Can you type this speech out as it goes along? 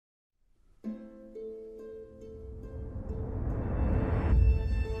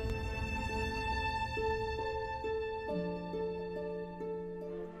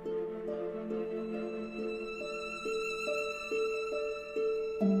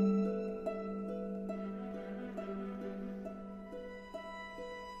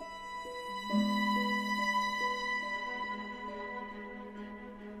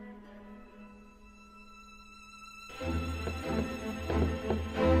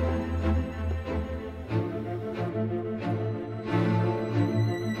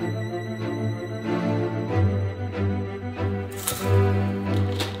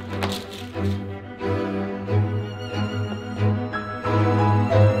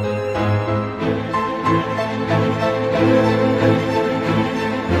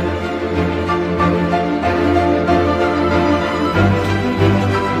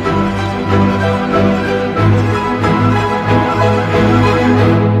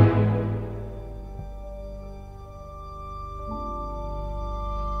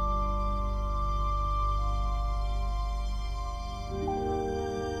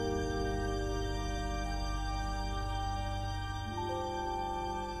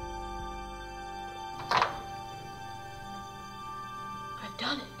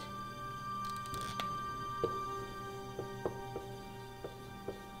done it.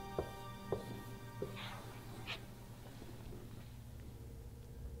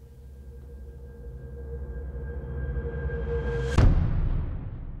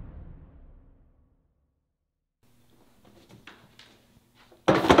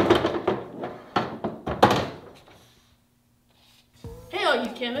 Hey all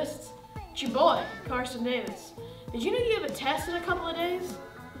you chemists, it's your boy, Carson Davis. Did you know you have a test in a couple of days?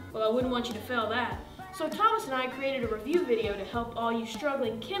 Well, I wouldn't want you to fail that. So Thomas and I created a review video to help all you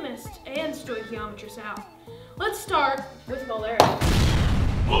struggling chemists and stoichiometrists out. Let's start with molarity.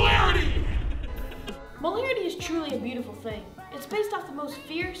 Molarity! Molarity is truly a beautiful thing. It's based off the most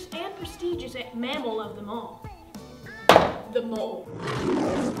fierce and prestigious mammal of them all. The mole.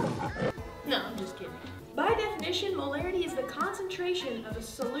 No, I'm just kidding. By definition, molarity is the concentration of a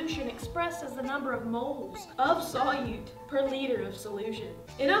solution expressed as the number of moles of solute per liter of solution.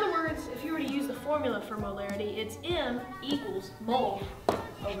 In other words, if you were to use the formula for molarity, it's M equals mole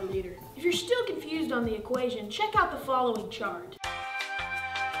over liter. If you're still confused on the equation, check out the following chart.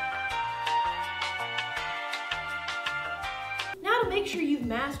 Now to make sure you've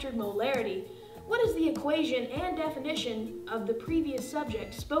mastered molarity, what is the equation and definition of the previous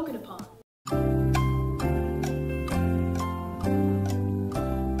subject spoken upon?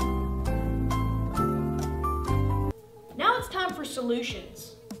 Now it's time for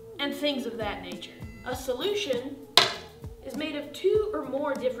solutions and things of that nature. A solution is made of two or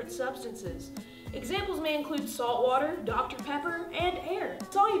more different substances. Examples may include salt water, Dr. Pepper, and air.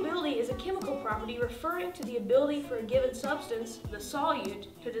 Solubility is a chemical property referring to the ability for a given substance, the solute,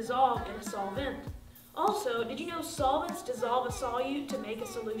 to dissolve in a solvent. Also, did you know solvents dissolve a solute to make a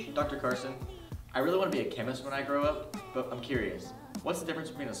solution? Dr. Carson, I really want to be a chemist when I grow up, but I'm curious. What's the difference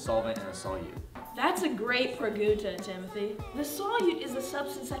between a solvent and a solute? That's a great pregunta, Timothy. The solute is the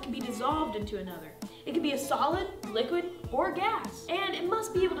substance that can be dissolved into another. It can be a solid, liquid, or gas, and it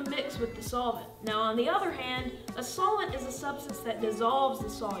must be able to mix with the solvent. Now, on the other hand, a solvent is a substance that dissolves the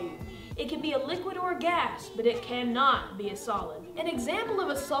solute. It can be a liquid or a gas, but it cannot be a solid. An example of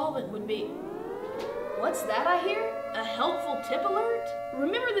a solvent would be, what's that I hear? A helpful tip alert?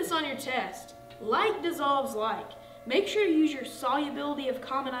 Remember this on your test. Like dissolves like. Make sure to use your solubility of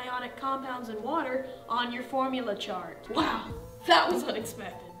common ionic compounds in water on your formula chart. Wow, that was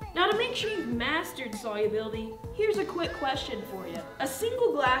unexpected. Now to make sure you've mastered solubility, here's a quick question for you. A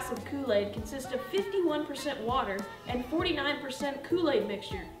single glass of Kool-Aid consists of 51% water and 49% Kool-Aid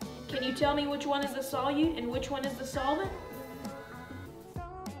mixture. Can you tell me which one is the solute and which one is the solvent?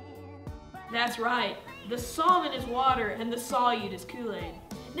 That's right, the solvent is water and the solute is Kool-Aid.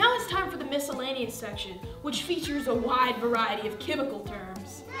 Now it's time for the miscellaneous section, which features a wide variety of chemical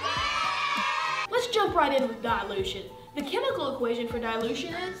terms. Let's jump right in with dilution. The chemical equation for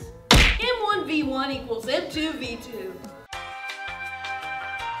dilution is M1V1 equals M2V2.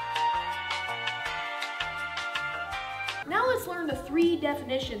 Now let's learn the three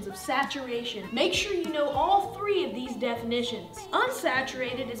definitions of saturation. Make sure you know all three of these definitions.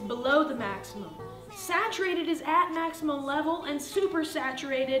 Unsaturated is below the maximum. Saturated is at maximum level, and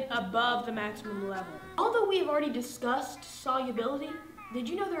supersaturated above the maximum level. Although we have already discussed solubility, did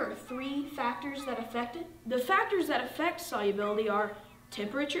you know there are three factors that affect it? The factors that affect solubility are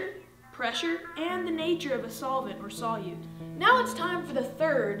temperature, pressure, and the nature of a solvent or solute. Now it's time for the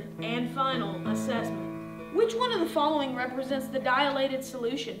third and final assessment. Which one of the following represents the dilated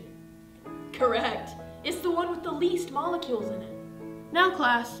solution? Correct. It's the one with the least molecules in it. Now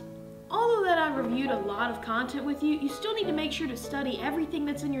class, although that I've reviewed a lot of content with you, you still need to make sure to study everything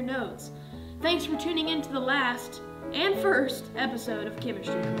that's in your notes. Thanks for tuning in to the last and first episode of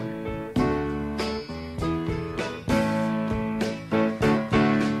Chemistry Corner.